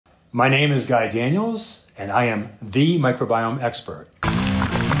My name is Guy Daniels, and I am the microbiome expert.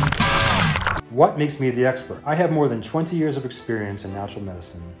 What makes me the expert? I have more than 20 years of experience in natural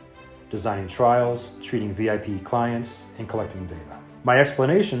medicine, designing trials, treating VIP clients, and collecting data. My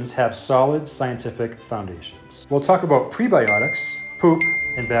explanations have solid scientific foundations. We'll talk about prebiotics, poop,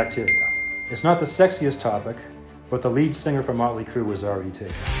 and bacteria. It's not the sexiest topic, but the lead singer for Motley Crue was already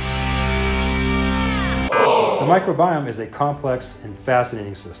taken. The microbiome is a complex and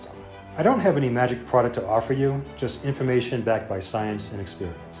fascinating system. I don't have any magic product to offer you, just information backed by science and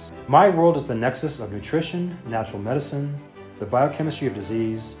experience. My world is the nexus of nutrition, natural medicine, the biochemistry of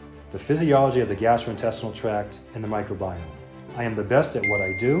disease, the physiology of the gastrointestinal tract, and the microbiome. I am the best at what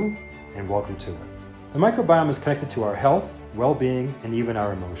I do, and welcome to it. The microbiome is connected to our health, well-being, and even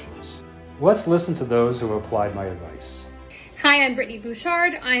our emotions. Let's listen to those who have applied my advice. Hi, I'm Brittany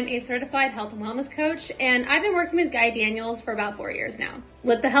Bouchard. I'm a certified health and wellness coach, and I've been working with Guy Daniels for about 4 years now.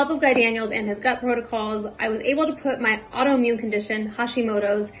 With the help of Guy Daniels and his gut protocols, I was able to put my autoimmune condition,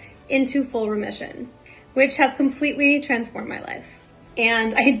 Hashimoto's, into full remission, which has completely transformed my life.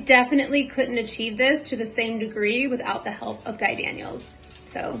 And I definitely couldn't achieve this to the same degree without the help of Guy Daniels.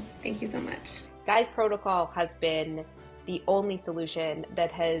 So thank you so much. Guy's protocol has been the only solution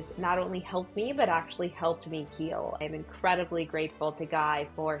that has not only helped me, but actually helped me heal. I'm incredibly grateful to Guy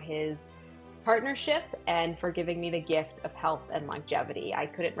for his partnership and for giving me the gift of health and longevity. I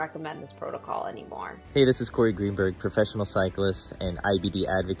couldn't recommend this protocol anymore. Hey, this is Corey Greenberg, professional cyclist and IBD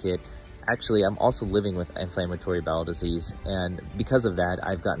advocate. Actually, I'm also living with inflammatory bowel disease, and because of that,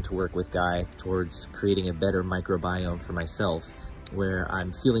 I've gotten to work with Guy towards creating a better microbiome for myself, where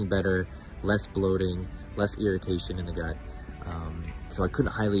I'm feeling better, less bloating, less irritation in the gut. So I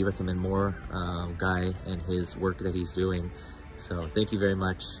couldn't highly recommend more Guy and his work that he's doing. So thank you very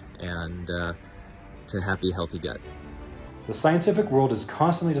much, and to happy, healthy gut. The scientific world is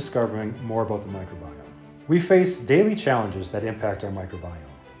constantly discovering more about the microbiome. We face daily challenges that impact our microbiome.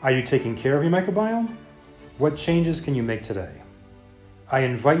 Are you taking care of your microbiome? What changes can you make today? I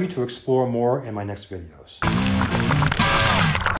invite you to explore more in my next videos.